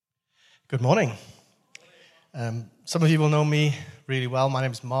Good morning. Some of you will know me really well. My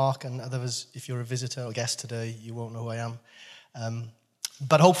name is Mark, and others, if you're a visitor or guest today, you won't know who I am.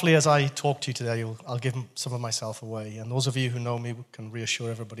 But hopefully as I talk to you today, I'll give some of myself away. And those of you who know me can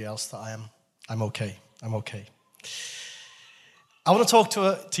reassure everybody else that I'm okay. I'm okay. I want to talk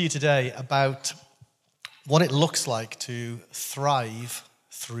to you today about what it looks like to thrive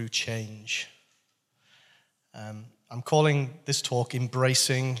through change. I'm calling this talk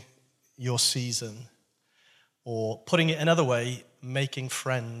Embracing Your Season, or putting it another way, making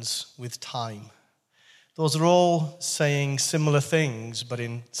friends with time. Those are all saying similar things, but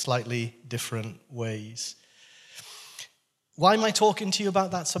in slightly different ways. Why am I talking to you about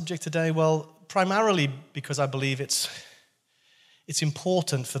that subject today? Well, primarily because I believe it's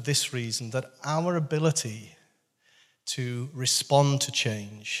important for this reason, that our ability to respond to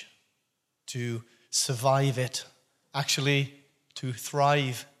change, to survive it, actually to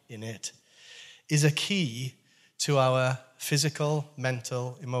thrive in it, is a key to our physical,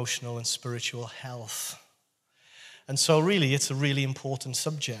 mental, emotional, and spiritual health. And so really, it's a really important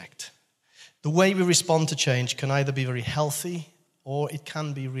subject. The way we respond to change can either be very healthy or it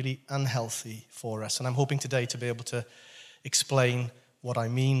can be really unhealthy for us. And I'm hoping today to be able to explain what I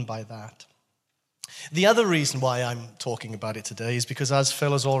mean by that. The other reason why I'm talking about it today is because, as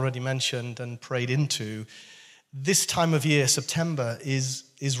Phil has already mentioned and prayed into, this time of year, September, is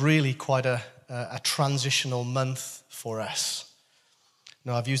really quite a transitional month for us.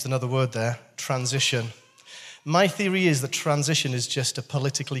 No, I've used another word there, transition. My theory is that transition is just a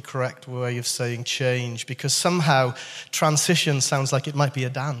politically correct way of saying change, because somehow transition sounds like it might be a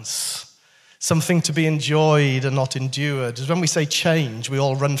dance, something to be enjoyed and not endured. When we say change, we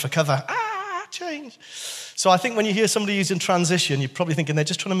all run for cover. Change. So I think when you hear somebody using transition, you're probably thinking they're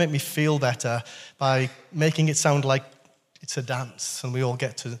just trying to make me feel better by making it sound like it's a dance and we all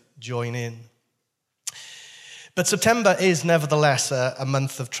get to join in. But September is nevertheless a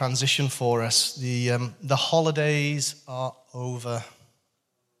month of transition for us. The holidays are over.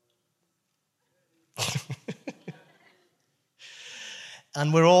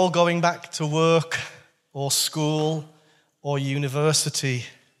 And we're all going back to work or school or university.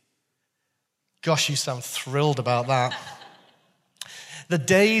 Gosh, you sound thrilled about that. The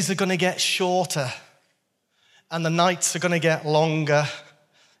days are going to get shorter and the nights are going to get longer.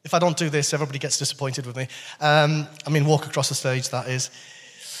 If I don't do this, everybody gets disappointed with me. Walk across the stage, that is.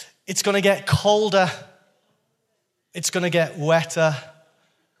 It's going to get colder, it's going to get wetter,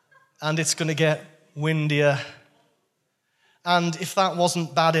 and it's going to get windier. And if that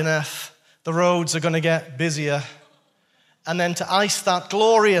wasn't bad enough, the roads are going to get busier. And then to ice that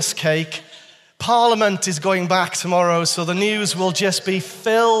glorious cake, Parliament is going back tomorrow, so the news will just be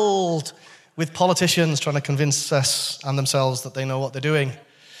filled with politicians trying to convince us and themselves that they know what they're doing.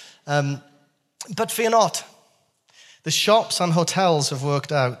 But fear not. The shops and hotels have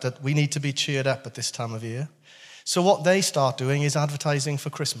worked out that we need to be cheered up at this time of year. So what they start doing is advertising for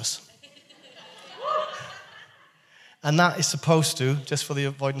Christmas. And that is supposed to, just for the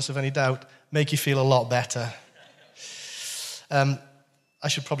avoidance of any doubt, make you feel a lot better. I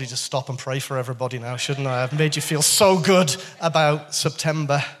should probably just stop and pray for everybody now, shouldn't I? I've made you feel so good about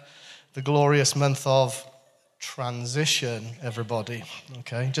September, the glorious month of transition, everybody.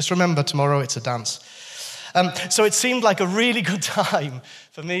 Okay, just remember tomorrow it's a dance. So it seemed like a really good time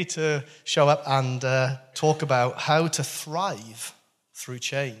for me to show up and talk about how to thrive through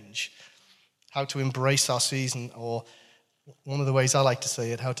change, how to embrace our season, or one of the ways I like to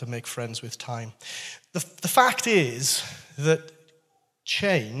say it, how to make friends with time. The fact is that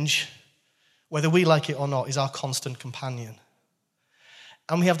change, whether we like it or not, is our constant companion.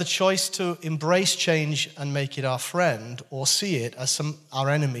 And we have the choice to embrace change and make it our friend, or see it as our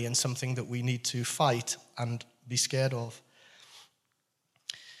enemy and something that we need to fight and be scared of.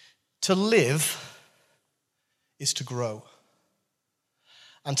 To live is to grow.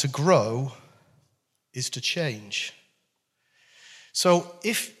 And to grow is to change. So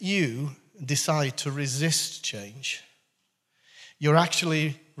if you decide to resist change, you're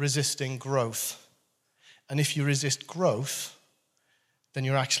actually resisting growth. And if you resist growth, then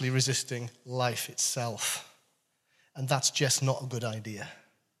you're actually resisting life itself. And that's just not a good idea,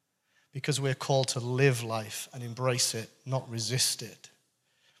 because we're called to live life and embrace it, not resist it.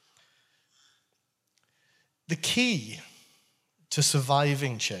 The key to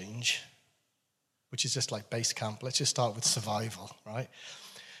surviving change, which is just like base camp, let's just start with survival, right?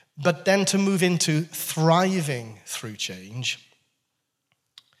 But then to move into thriving through change,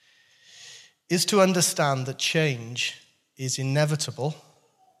 is to understand that change is inevitable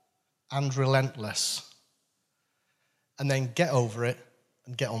and relentless, and then get over it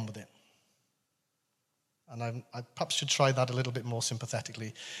and get on with it. and I perhaps should try that a little bit more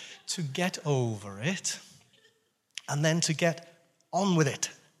sympathetically, to get over it and then to get on with it.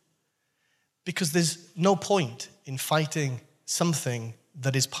 Because there's no point in fighting something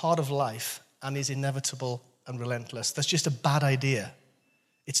that is part of life and is inevitable and relentless. That's just a bad idea.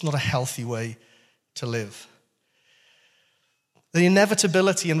 It's not a healthy way to live. The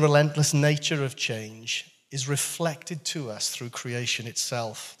inevitability and relentless nature of change is reflected to us through creation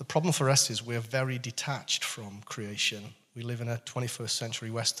itself. The problem for us is we're very detached from creation. We live in a 21st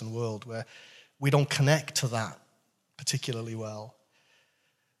century Western world where we don't connect to that particularly well.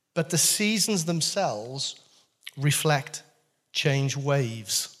 But the seasons themselves reflect change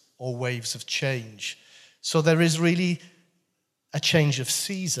waves or waves of change. So there is really a change of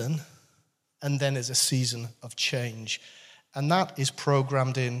season, and then there's a season of change. And that is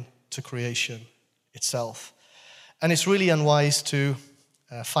programmed into creation itself. And it's really unwise to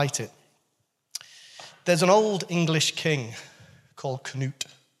fight it. There's an old English king called Canute.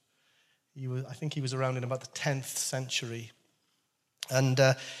 I think he was around in about the 10th century. And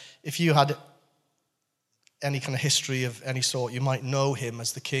if you had any kind of history of any sort, you might know him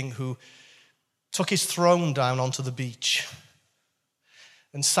as the king who took his throne down onto the beach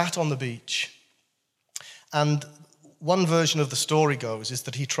and sat on the beach. And one version of the story goes is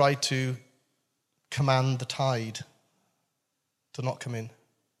that he tried to command the tide to not come in.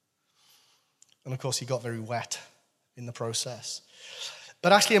 And of course, he got very wet in the process.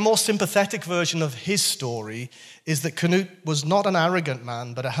 But actually, a more sympathetic version of his story is that Canute was not an arrogant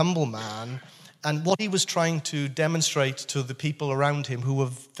man, but a humble man. And what he was trying to demonstrate to the people around him who were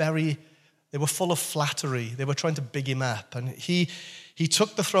they were full of flattery. They were trying to big him up. And he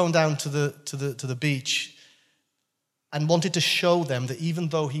took the throne down to the beach and wanted to show them that even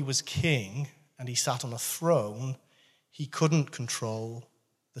though he was king and he sat on a throne, he couldn't control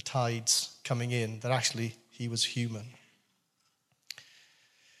the tides coming in, that actually he was human.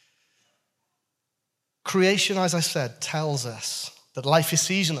 Creation, as I said, tells us that life is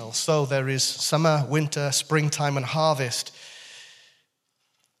seasonal. So there is summer, winter, springtime, and harvest.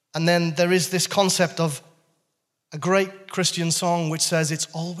 And then there is this concept of a great Christian song which says, it's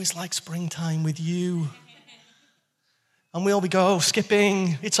always like springtime with you. And we go,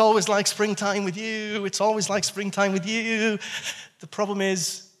 skipping, it's always like springtime with you. It's always like springtime with you. The problem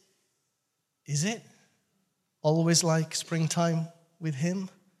is it always like springtime with him?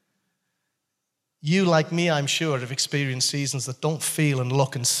 You, like me, I'm sure, have experienced seasons that don't feel and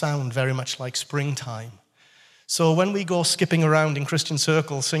look and sound very much like springtime. So when we go skipping around in Christian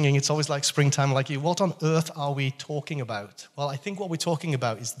circles singing, it's always like springtime like you, what on earth are we talking about? Well, I think what we're talking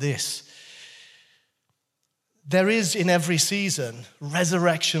about is this. There is in every season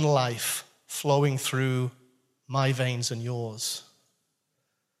resurrection life flowing through my veins and yours.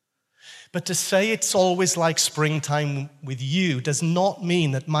 But to say it's always like springtime with you does not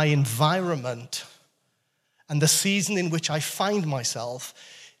mean that my environment and the season in which I find myself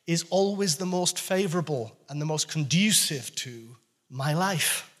is always the most favorable and the most conducive to my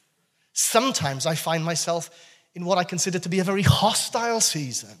life. Sometimes I find myself in what I consider to be a very hostile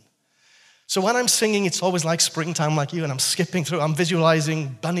season. So when I'm singing, it's always like springtime like you, and I'm skipping through, I'm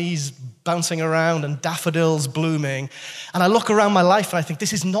visualizing bunnies bouncing around and daffodils blooming. And I look around my life and I think,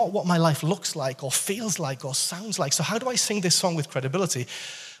 this is not what my life looks like or feels like or sounds like. So how do I sing this song with credibility?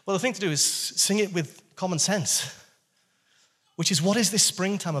 Well, the thing to do is sing it with common sense, which is, what is this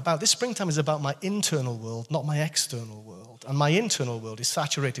springtime about? This springtime is about my internal world, not my external world. And my internal world is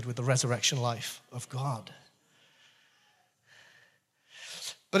saturated with the resurrection life of God.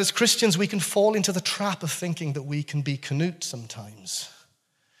 But as Christians, we can fall into the trap of thinking that we can be Canute sometimes.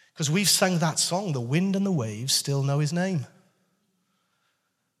 Because we've sung that song, the wind and the waves still know his name.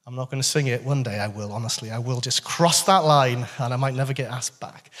 I'm not going to sing it. One day I will, honestly. I will just cross that line and I might never get asked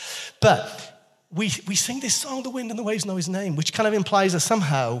back. But we sing this song, the wind and the waves know his name, which kind of implies that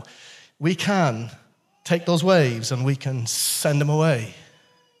somehow we can take those waves and we can send them away.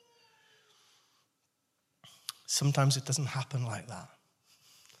 Sometimes it doesn't happen like that.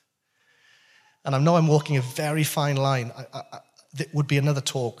 And I know I'm walking a very fine line. That would be another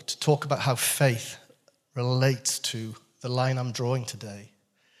talk, to talk about how faith relates to the line I'm drawing today.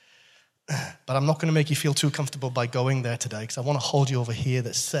 But I'm not going to make you feel too comfortable by going there today, because I want to hold you over here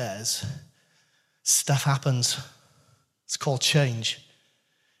that says, stuff happens. It's called change.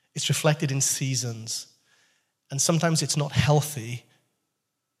 It's reflected in seasons. And sometimes it's not healthy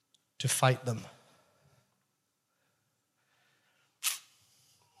to fight them.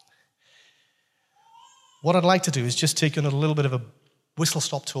 What I'd like to do is just take on a little bit of a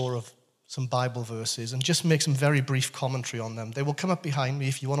whistle-stop tour of some Bible verses and just make some very brief commentary on them. They will come up behind me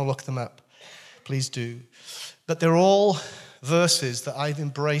if you want to look them up. please do. But they're all verses that I've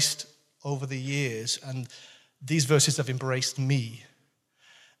embraced over the years, and these verses have embraced me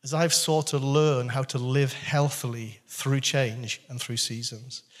as I've sought to learn how to live healthily through change and through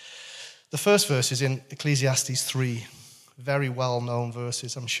seasons. The first verse is in Ecclesiastes 3, very well-known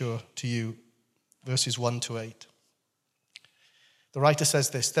verses, I'm sure, to you, verses 1 to 8. The writer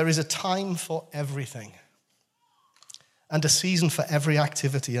says this: "There is a time for everything, and a season for every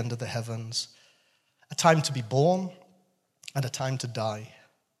activity under the heavens, a time to be born and a time to die,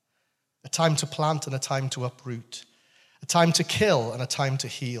 a time to plant and a time to uproot, a time to kill and a time to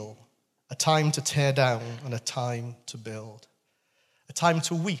heal, a time to tear down and a time to build, a time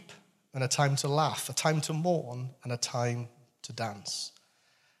to weep and a time to laugh, a time to mourn and a time to dance,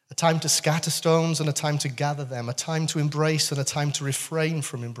 a time to scatter stones and a time to gather them, a time to embrace and a time to refrain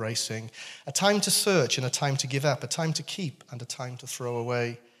from embracing, a time to search and a time to give up, a time to keep and a time to throw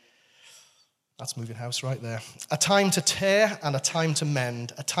away." That's moving house right there. "A time to tear and a time to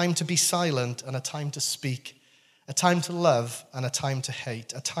mend, a time to be silent and a time to speak, a time to love and a time to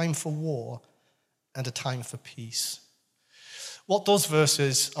hate, a time for war and a time for peace." What those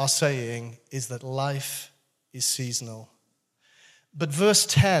verses are saying is that life is seasonal. But verse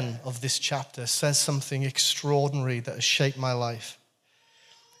 10 of this chapter says something extraordinary that has shaped my life.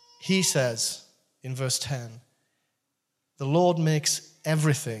 He says in verse 10, "The Lord makes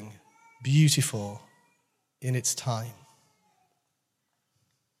everything beautiful in its time."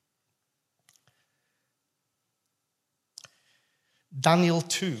 Daniel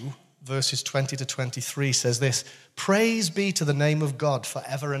 2, verses 20 to 23 says this: "Praise be to the name of God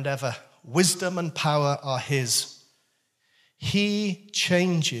forever and ever. Wisdom and power are his. He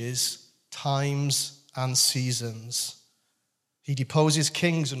changes times and seasons. He deposes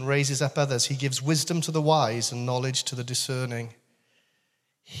kings and raises up others. He gives wisdom to the wise and knowledge to the discerning.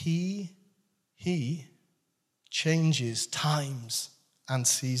 He changes times and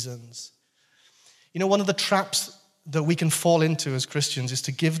seasons." You know, one of the traps that we can fall into as Christians is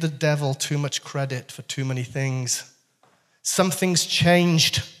to give the devil too much credit for too many things. Something's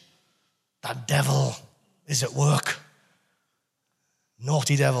changed. That devil is at work.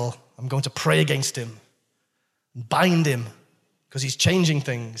 Naughty devil. I'm going to pray against him and bind him because he's changing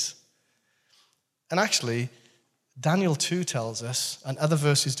things. And actually, Daniel 2 tells us, and other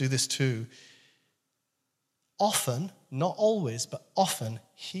verses do this too, often, not always, but often,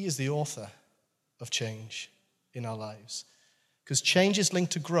 he is the author of change in our lives. Because change is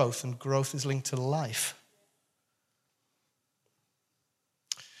linked to growth, and growth is linked to life.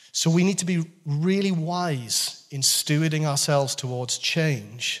 So we need to be really wise in stewarding ourselves towards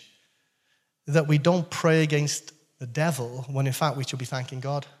change, that we don't pray against the devil when in fact we should be thanking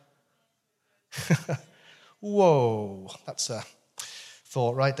God. Whoa, that's a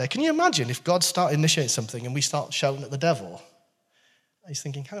thought right there. Can you imagine if God started initiating something and we start shouting at the devil? He's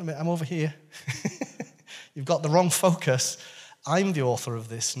thinking, hang on a minute, I'm over here. You've got the wrong focus. I'm the author of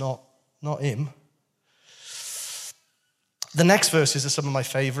this, not him. The next verses are some of my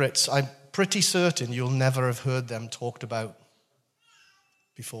favorites. I'm pretty certain you'll never have heard them talked about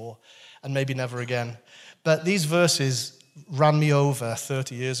before, and maybe never again. But these verses ran me over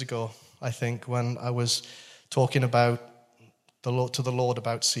 30 years ago, I think, when I was talking about to the Lord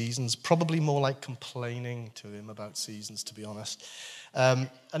about seasons, probably more like complaining to him about seasons, to be honest. And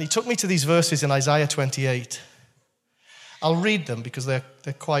he took me to these verses in Isaiah 28. I'll read them because they're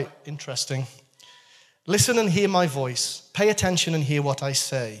quite interesting. "Listen and hear my voice. Pay attention and hear what I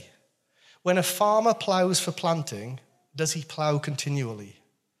say. When a farmer plows for planting, does he plow continually?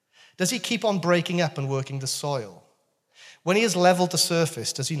 Does he keep on breaking up and working the soil? When he has leveled the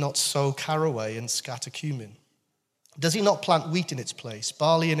surface, does he not sow caraway and scatter cumin? Does he not plant wheat in its place,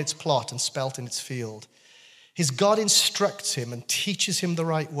 barley in its plot, and spelt in its field? His God instructs him and teaches him the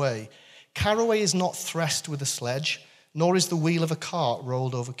right way. Caraway is not threshed with a sledge, nor is the wheel of a cart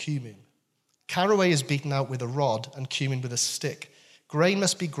rolled over cumin. Caraway is beaten out with a rod and cumin with a stick. Grain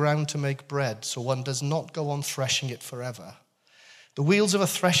must be ground to make bread, so one does not go on threshing it forever. The wheels of a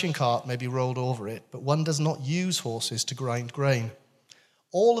threshing cart may be rolled over it, but one does not use horses to grind grain.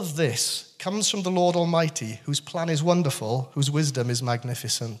 All of this comes from the Lord Almighty, whose plan is wonderful, whose wisdom is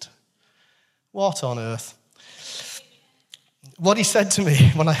magnificent." What on earth? What he said to me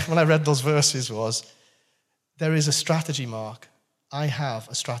when I read those verses was, there is a strategy, Mark. I have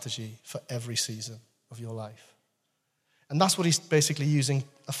a strategy for every season of your life. And that's what he's basically using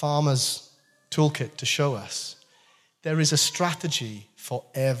a farmer's toolkit to show us. There is a strategy for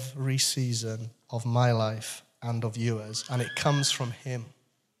every season of my life and of yours, and it comes from him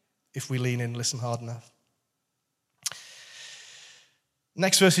if we lean in, listen hard enough.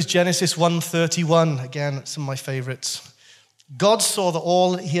 Next verse is Genesis 1:31. Again, some of my favorites. God saw that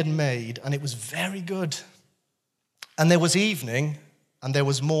all he had made, and it was very good. And there was evening, and there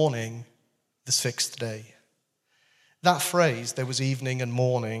was morning, the sixth day. That phrase, there was evening and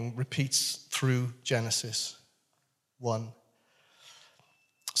morning, repeats through Genesis 1.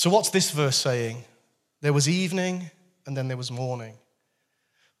 So what's this verse saying? There was evening, and then there was morning.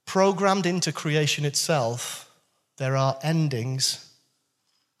 Programmed into creation itself, there are endings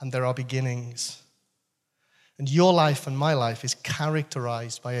and there are beginnings. And your life and my life is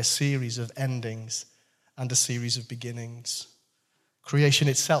characterized by a series of endings and a series of beginnings. Creation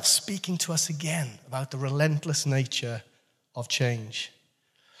itself speaking to us again about the relentless nature of change.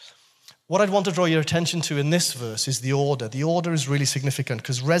 What I'd want to draw your attention to in this verse is the order. The order is really significant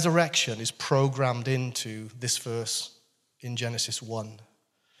because resurrection is programmed into this verse in Genesis 1.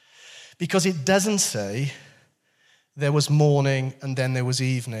 Because it doesn't say there was morning and then there was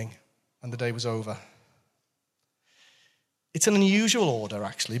evening and the day was over. It's an unusual order,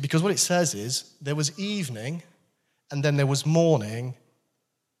 actually, because what it says is there was evening and then there was morning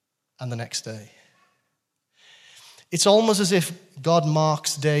and the next day. It's almost as if God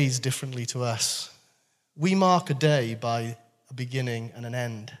marks days differently to us. We mark a day by a beginning and an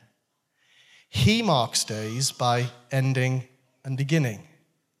end. He marks days by ending and beginning.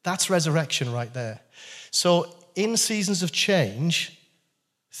 That's resurrection right there. So in seasons of change,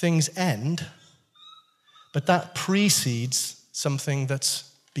 things end, but that precedes something that's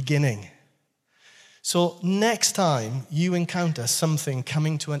beginning. So next time you encounter something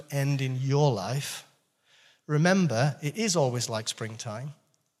coming to an end in your life, remember, it is always like springtime.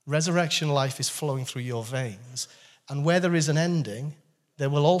 Resurrection life is flowing through your veins. And where there is an ending, there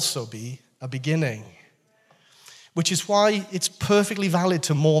will also be a beginning. Which is why it's perfectly valid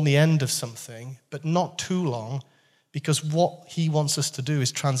to mourn the end of something, but not too long, because what he wants us to do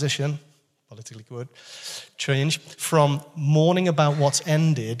is transition, politically good, change from mourning about what's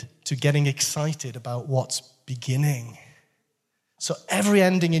ended to getting excited about what's beginning. So every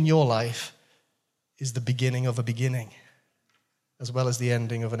ending in your life is the beginning of a beginning, as well as the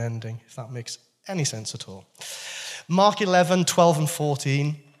ending of an ending, if that makes any sense at all. Mark 11, 12 and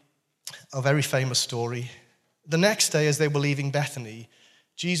 14, a very famous story. The next day, as they were leaving Bethany,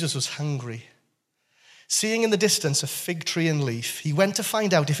 Jesus was hungry. Seeing in the distance a fig tree and leaf, he went to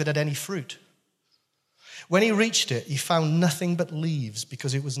find out if it had any fruit. When he reached it, he found nothing but leaves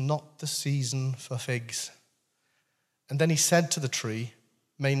because it was not the season for figs. And then he said to the tree,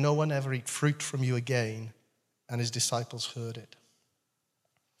 "May no one ever eat fruit from you again." And his disciples heard it.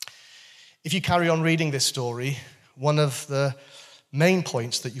 If you carry on reading this story, one of the main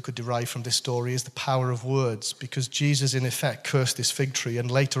points that you could derive from this story is the power of words, because Jesus, in effect, cursed this fig tree,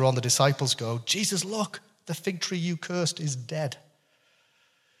 and later on the disciples go, "Jesus, look, the fig tree you cursed is dead."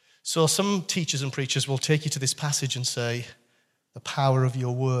 So some teachers and preachers will take you to this passage and say, the power of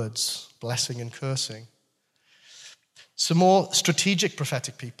your words, blessing and cursing. Some more strategic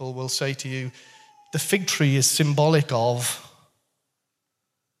prophetic people will say to you, the fig tree is symbolic of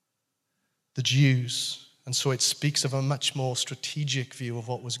the Jews, and so it speaks of a much more strategic view of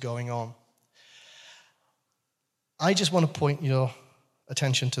what was going on. I just want to point your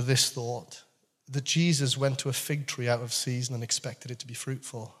attention to this thought, that Jesus went to a fig tree out of season and expected it to be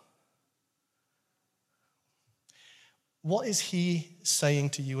fruitful. What is he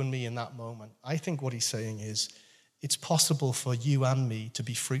saying to you and me in that moment? I think what he's saying is, it's possible for you and me to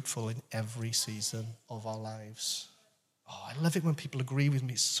be fruitful in every season of our lives. Oh, I love it when people agree with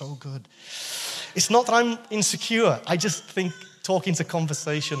me. It's so good. It's not that I'm insecure. I just think talking's a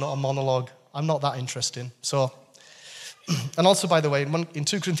conversation, not a monologue. I'm not that interesting. So, and also, by the way, in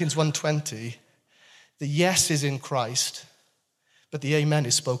 2 Corinthians 1:20, the yes is in Christ, but the amen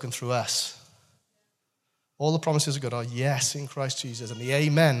is spoken through us. All the promises of God are yes in Christ Jesus, and the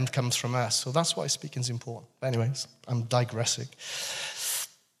amen comes from us. So that's why speaking is important. But anyways, I'm digressing.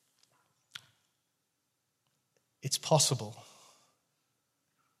 It's possible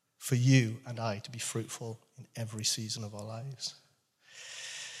for you and I to be fruitful in every season of our lives.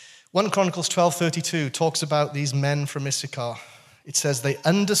 1 Chronicles 12:32 talks about these men from Issachar. It says they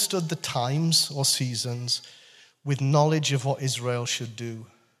understood the times or seasons with knowledge of what Israel should do.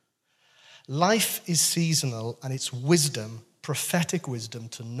 Life is seasonal, and it's wisdom, prophetic wisdom,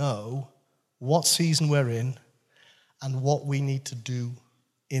 to know what season we're in and what we need to do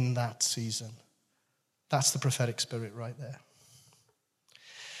in that season. That's the prophetic spirit right there.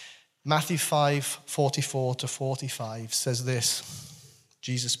 Matthew 5:44 to 45 says this,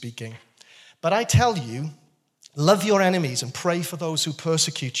 Jesus speaking, "But I tell you, love your enemies and pray for those who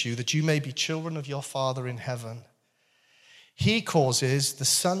persecute you, that you may be children of your Father in heaven. He causes the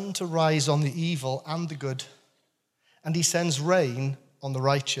sun to rise on the evil and the good, and he sends rain on the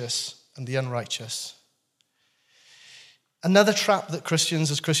righteous and the unrighteous. Another trap that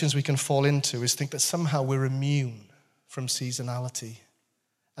as Christians, we can fall into is think that somehow we're immune from seasonality,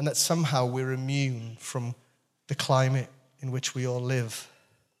 and that somehow we're immune from the climate in which we all live.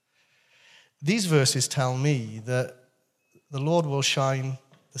 These verses tell me that the Lord will shine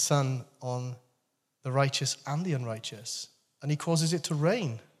the sun on the righteous and the unrighteous, and he causes it to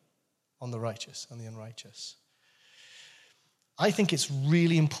rain on the righteous and the unrighteous. I think it's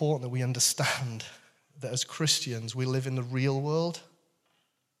really important that we understand that as Christians, we live in the real world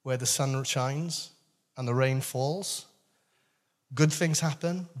where the sun shines and the rain falls. Good things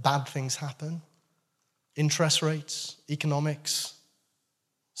happen, bad things happen. Interest rates, economics,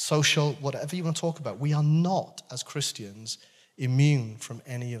 social, whatever you want to talk about. We are not, as Christians, immune from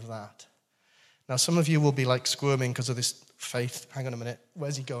any of that. Now, some of you will be like squirming because of this faith. Hang on a minute.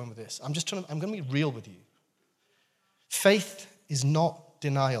 Where's he going with this? I'm going to be real with you. Faith is not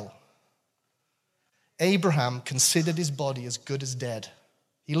denial. Abraham considered his body as good as dead.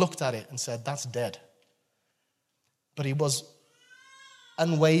 He looked at it and said, that's dead. But he was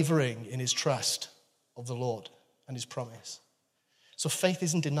unwavering in his trust of the Lord and his promise. So faith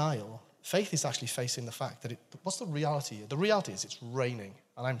isn't denial. Faith is actually facing the fact that what's the reality? The reality is it's raining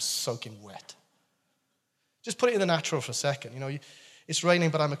and I'm soaking wet. Just put it in the natural for a second. It's raining,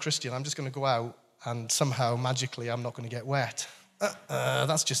 but I'm a Christian. I'm just going to go out and somehow magically I'm not going to get wet.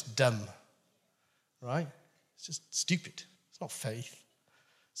 That's just dumb, right? It's just stupid. It's not faith.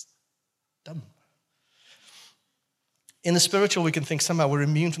 It's dumb. In the spiritual, we can think somehow we're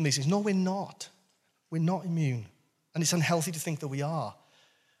immune from these things. No, we're not. We're not immune. And it's unhealthy to think that we are.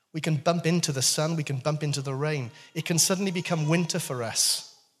 We can bump into the sun. We can bump into the rain. It can suddenly become winter for us.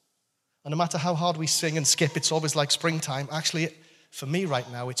 And no matter how hard we sing and skip, it's always like springtime. Actually, for me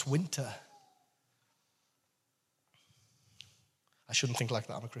right now, it's winter. I shouldn't think like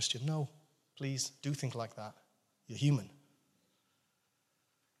that. I'm a Christian. No, please do think like that. You're human.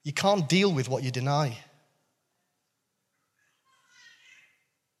 You can't deal with what you deny.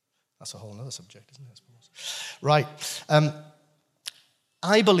 That's a whole other subject, isn't it, I suppose? Right.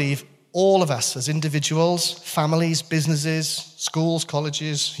 I believe all of us as individuals, families, businesses, schools,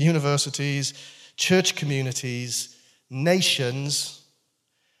 colleges, universities, church communities, nations,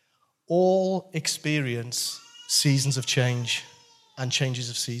 all experience seasons of change and changes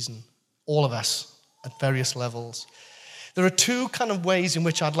of season. All of us at various levels. There are two kind of ways in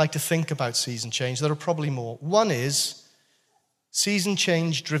which I'd like to think about season change. There are probably more. One is season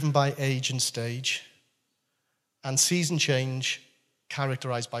change driven by age and stage, and season change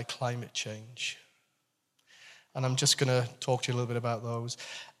characterized by climate change. And I'm just going to talk to you a little bit about those.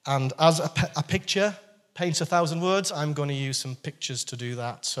 And as a picture paints 1,000 words, I'm going to use some pictures to do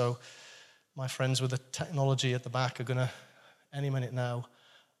that. So my friends with the technology at the back are going to, any minute now,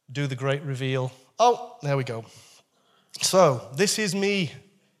 do the great reveal. Oh, there we go. So this is me,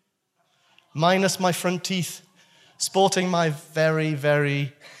 minus my front teeth, sporting my very,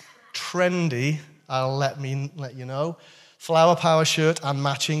 very trendy, I'll let you know, Flower Power shirt and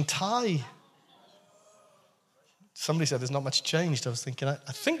matching tie. Somebody said there's not much changed. I was thinking, I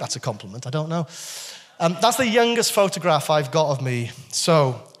think that's a compliment. I don't know. That's the youngest photograph I've got of me.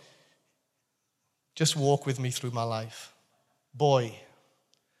 So just walk with me through my life. Boy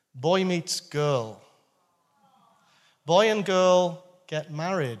meets girl. Boy and girl get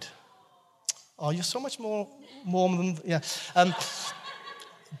married. Oh, you're so much more than, yeah.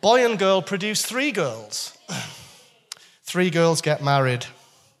 Boy and girl produce 3 girls. 3 girls get married.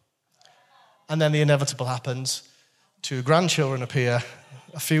 And then the inevitable happens. 2 grandchildren appear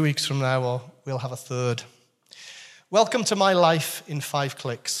a few weeks from now, or we'll have a 3rd. Welcome to my life in 5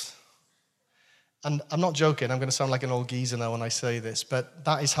 clicks. And I'm not joking, I'm going to sound like an old geezer now when I say this, but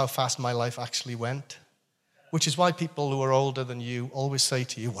that is how fast my life actually went. Which is why people who are older than you always say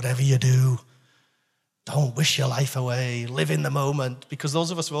to you, whatever you do, don't wish your life away, live in the moment. Because those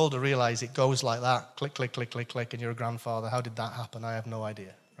of us who are older realize it goes like that, click, click, click, click, click, and you're a grandfather. How did that happen? I have no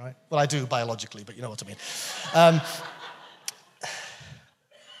idea, right? Well, I do biologically, but you know what I mean.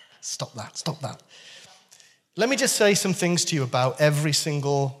 Stop that. Let me just say some things to you about every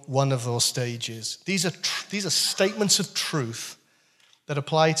single one of those stages. These are statements of truth that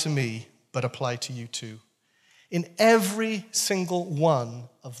apply to me, but apply to you too. In every single one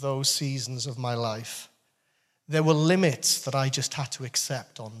of those seasons of my life, there were limits that I just had to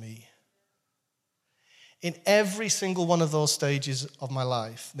accept on me. In every single one of those stages of my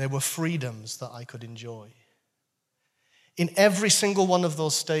life, there were freedoms that I could enjoy. In every single one of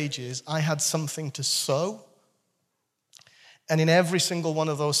those stages, I had something to sow And in every single one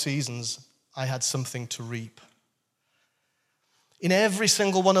of those seasons, I had something to reap. In every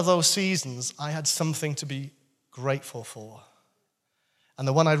single one of those seasons, I had something to be grateful for. And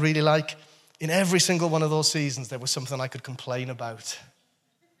the one I really like, in every single one of those seasons, there was something I could complain about.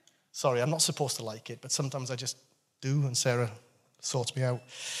 Sorry, I'm not supposed to like it, but sometimes I just do, and Sarah sorts me out.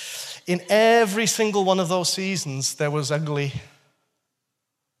 In every single one of those seasons, there was ugly.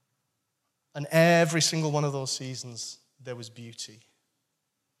 And every single one of those seasons, there was beauty.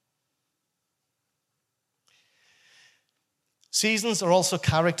 Seasons are also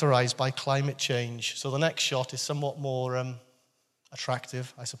characterized by climate change. So the next shot is somewhat more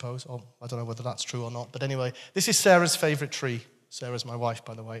attractive, I suppose. Or I don't know whether that's true or not. But anyway, this is Sarah's favorite tree. Sarah's my wife,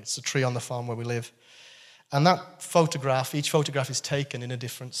 by the way. It's a tree on the farm where we live. And that photograph, each photograph is taken in a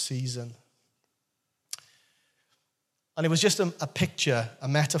different season. And it was just a picture, a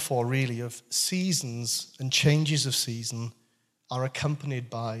metaphor really, of seasons and changes of season are accompanied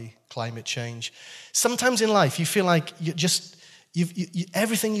by climate change. Sometimes in life, you feel like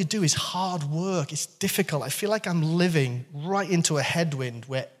everything you do is hard work. It's difficult. I feel like I'm living right into a headwind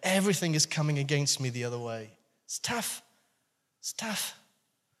where everything is coming against me the other way. It's tough. It's tough.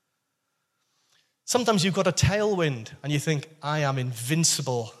 Sometimes you've got a tailwind and you think, I am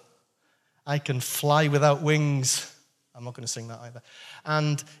invincible. I can fly without wings. I'm not going to sing that either.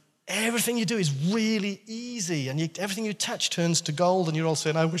 And everything you do is really easy, and everything you touch turns to gold, and you're all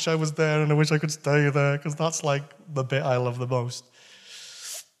saying, I wish I was there, and I wish I could stay there, because that's like the bit I love the most.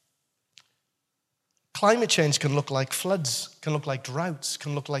 Climate change can look like floods, can look like droughts,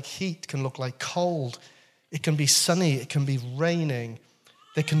 can look like heat, can look like cold. It can be sunny, it can be raining,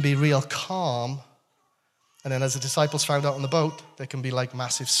 there can be real calm, and then as the disciples found out on the boat, there can be like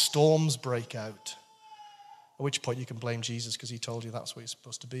massive storms break out. At which point you can blame Jesus because he told you that's what it's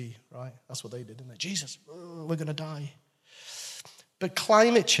supposed to be, right? That's what they did, didn't they? Jesus, we're going to die. But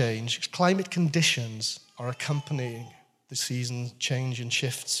climate change, climate conditions are accompanying the season change and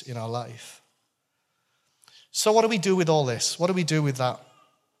shifts in our life. So what do we do with all this? What do we do with that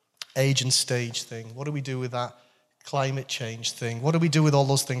age and stage thing? What do we do with that climate change thing? What do we do with all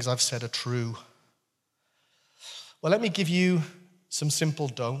those things I've said are true? Well, let me give you some simple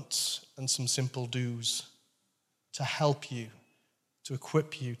don'ts and some simple do's to help you, to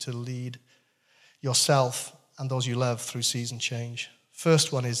equip you to lead yourself and those you love through season change.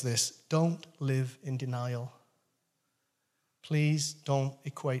 First one is this: don't live in denial. Please don't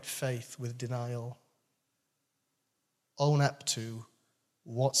equate faith with denial. Own up to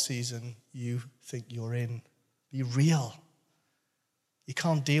what season you think you're in. Be real. You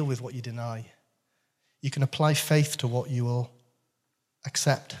can't deal with what you deny. You can apply faith to what you will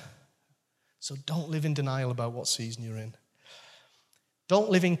accept. So don't live in denial about what season you're in. Don't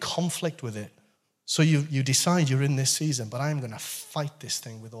live in conflict with it. So you decide you're in this season, but I'm going to fight this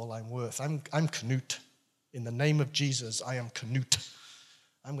thing with all I'm worth. I'm Canute. In the name of Jesus, I am Canute.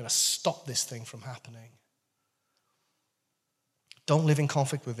 I'm going to stop this thing from happening. Don't live in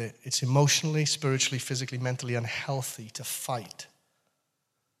conflict with it. It's emotionally, spiritually, physically, mentally unhealthy to fight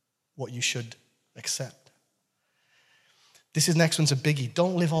what you should accept. This next one's a biggie.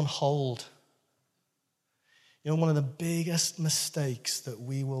 Don't live on hold. You know, one of the biggest mistakes that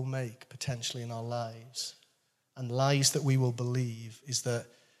we will make potentially in our lives, and lies that we will believe, is that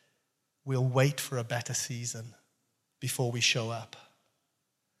we'll wait for a better season before we show up.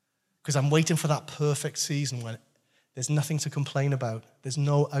 Because I'm waiting for that perfect season when there's nothing to complain about. There's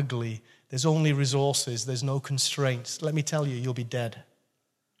no ugly. There's only resources. There's no constraints. Let me tell you, you'll be dead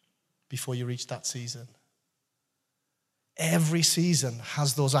before you reach that season. Every season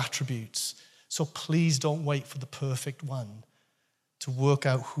has those attributes. So please don't wait for the perfect one to work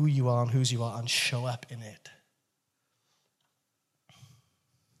out who you are and whose you are and show up in it.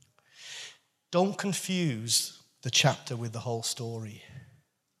 Don't confuse the chapter with the whole story.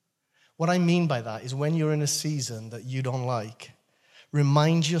 What I mean by that is when you're in a season that you don't like,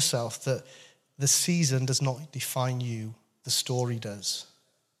 remind yourself that the season does not define you, the story does.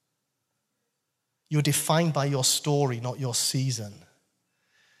 You're defined by your story, not your season.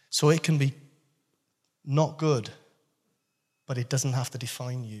 So it can be not good, but it doesn't have to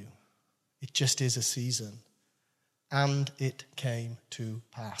define you. It just is a season. And it came to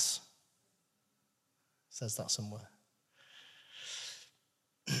pass. It says that somewhere.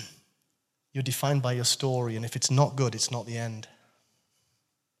 You're defined by your story, and if it's not good, it's not the end.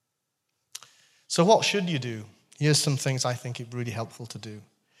 So what should you do? Here's some things I think it's really helpful to do.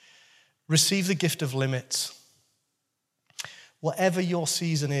 Receive the gift of limits. Whatever your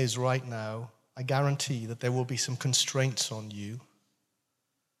season is right now, I guarantee that there will be some constraints on you.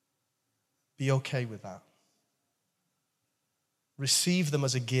 Be okay with that. Receive them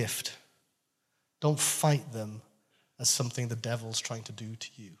as a gift. Don't fight them as something the devil's trying to do to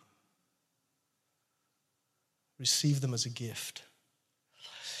you. Receive them as a gift.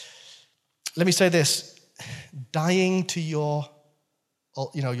 Let me say this. Dying to yourself,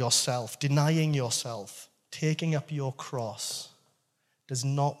 denying yourself, taking up your cross does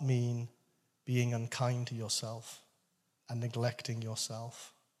not mean being unkind to yourself and neglecting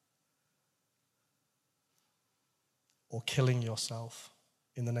yourself or killing yourself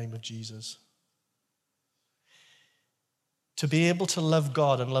in the name of Jesus. To be able to love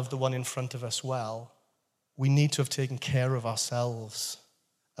God and love the one in front of us well, we need to have taken care of ourselves.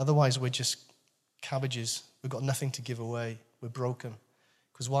 Otherwise, we're just cabbages. We've got nothing to give away. We're broken.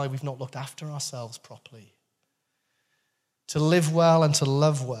 Because why? We've not looked after ourselves properly. To live well and to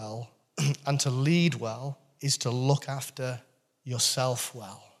love well and to lead well is to look after yourself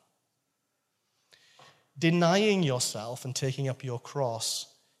well. Denying yourself and taking up your cross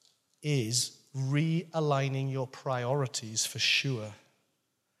is realigning your priorities for sure.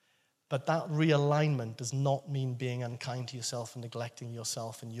 But that realignment does not mean being unkind to yourself and neglecting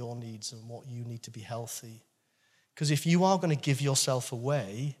yourself and your needs and what you need to be healthy. Because if you are going to give yourself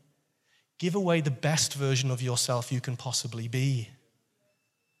away, give away the best version of yourself you can possibly be.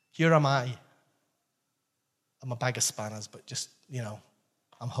 Here am I. I'm a bag of spanners, but just,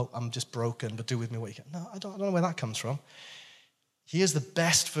 I'm just broken, but do with me what you can. No, I don't know where that comes from. Here's the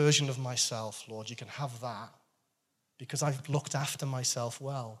best version of myself, Lord. You can have that because I've looked after myself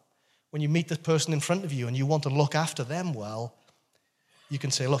well. When you meet the person in front of you and you want to look after them well, you can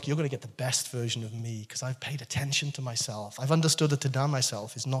say, look, you're going to get the best version of me because I've paid attention to myself. I've understood that to deny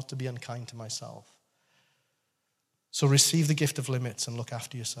myself is not to be unkind to myself. So receive the gift of limits and look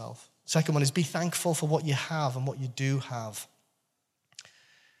after yourself. Second one is be thankful for what you have and what you do have.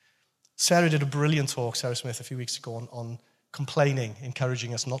 Sarah did a brilliant talk, Sarah Smith, a few weeks ago on complaining,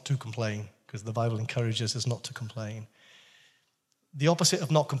 encouraging us not to complain because the Bible encourages us not to complain. The opposite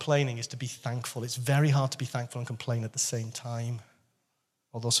of not complaining is to be thankful. It's very hard to be thankful and complain at the same time.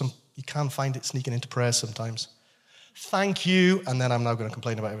 Although you can find it sneaking into prayer sometimes. Thank you, and then I'm now going to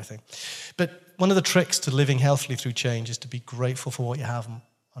complain about everything. But one of the tricks to living healthily through change is to be grateful for what you have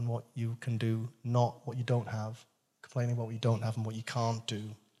and what you can do, not what you don't have. Complaining about what you don't have and what you can't do.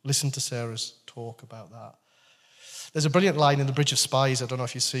 Listen to Sarah's talk about that. There's a brilliant line in The Bridge of Spies. I don't know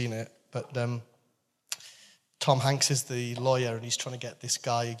if you've seen it, but Tom Hanks is the lawyer, and he's trying to get this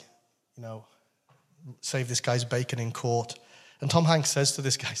guy, save this guy's bacon in court. And Tom Hanks says to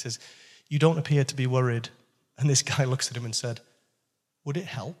this guy, says, you don't appear to be worried. And this guy looks at him and said, would it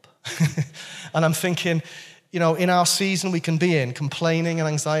help? And I'm thinking, in our season we can be in, complaining and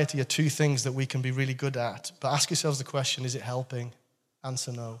anxiety are two things that we can be really good at. But ask yourselves the question, is it helping?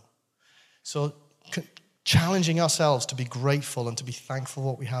 Answer no. So challenging ourselves to be grateful and to be thankful for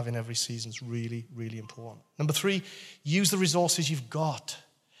what we have in every season is really, really important. Number 3, use the resources you've got.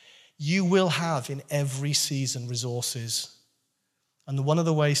 You will have in every season resources. And one of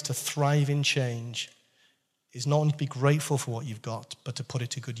the ways to thrive in change is not only to be grateful for what you've got, but to put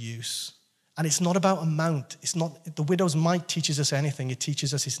it to good use. And it's not about amount. It's not, the widow's mite teaches us anything. It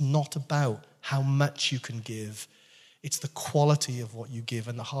teaches us it's not about how much you can give. It's the quality of what you give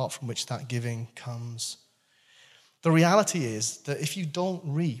and the heart from which that giving comes. The reality is that if you don't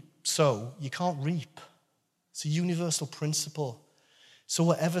sow, you can't reap. It's a universal principle. So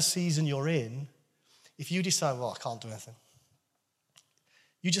whatever season you're in, if you decide, well, I can't do anything,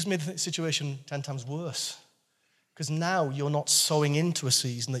 you just made the situation 10 times worse. Because now you're not sowing into a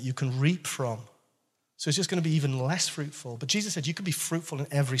season that you can reap from. So it's just going to be even less fruitful. But Jesus said you can be fruitful in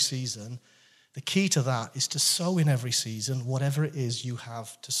every season. The key to that is to sow in every season, whatever it is you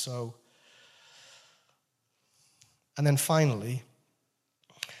have to sow. And then finally,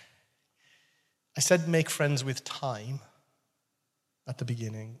 I said make friends with time at the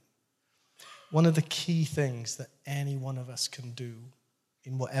beginning. One of the key things that any one of us can do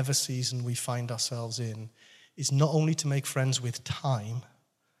in whatever season we find ourselves in is not only to make friends with time,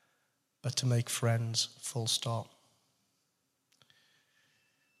 but to make friends full stop.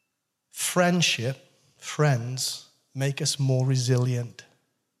 Friends make us more resilient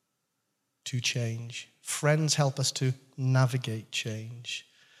to change. Friends help us to navigate change.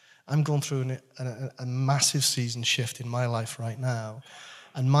 I'm going through a massive season shift in my life right now.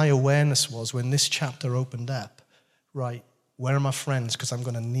 And my awareness was when this chapter opened up, right, where are my friends? Because I'm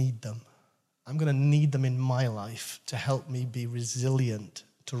going to need them. I'm going to need them in my life to help me be resilient,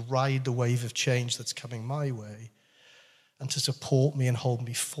 to ride the wave of change that's coming my way, and to support me and hold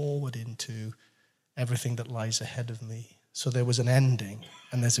me forward into everything that lies ahead of me. So there was an ending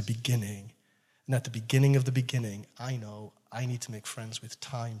and there's a beginning. And at the beginning of the beginning, I know I need to make friends with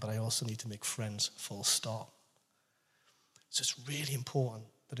time, but I also need to make friends full stop. So it's really important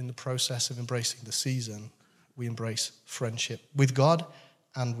that in the process of embracing the season, we embrace friendship with God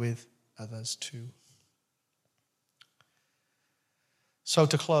and with others too. So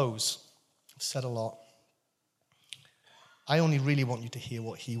to close, I've said a lot. I only really want you to hear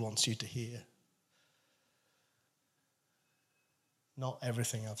what he wants you to hear. Not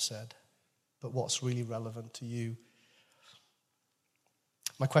everything I've said, but what's really relevant to you.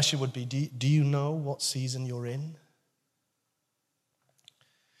 My question would be, do you know what season you're in?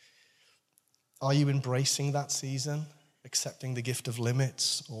 Are you embracing that season, accepting the gift of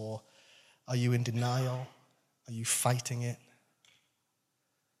limits, or are you in denial? Are you fighting it?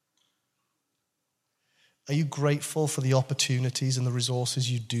 Are you grateful for the opportunities and the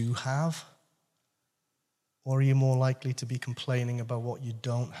resources you do have? Or are you more likely to be complaining about what you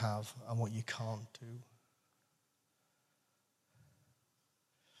don't have and what you can't do?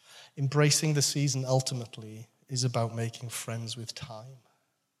 Embracing the season ultimately is about making friends with time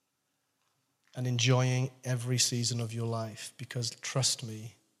and enjoying every season of your life, because trust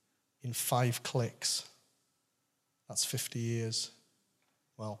me, in 5 clicks, that's 50 years.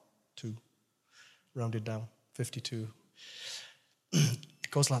 Well, 2, rounded down, 52.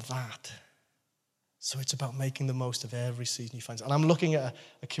 It goes like that. So it's about making the most of every season you find. And I'm looking at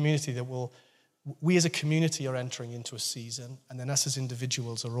a community that we as a community are entering into a season, and then us as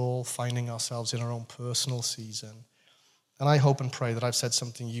individuals are all finding ourselves in our own personal season. And I hope and pray that I've said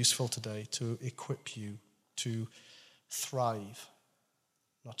something useful today to equip you to thrive,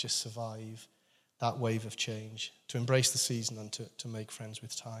 not just survive that wave of change, to embrace the season and to make friends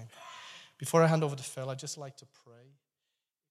with time. Before I hand over to Phil, I'd just like to pray.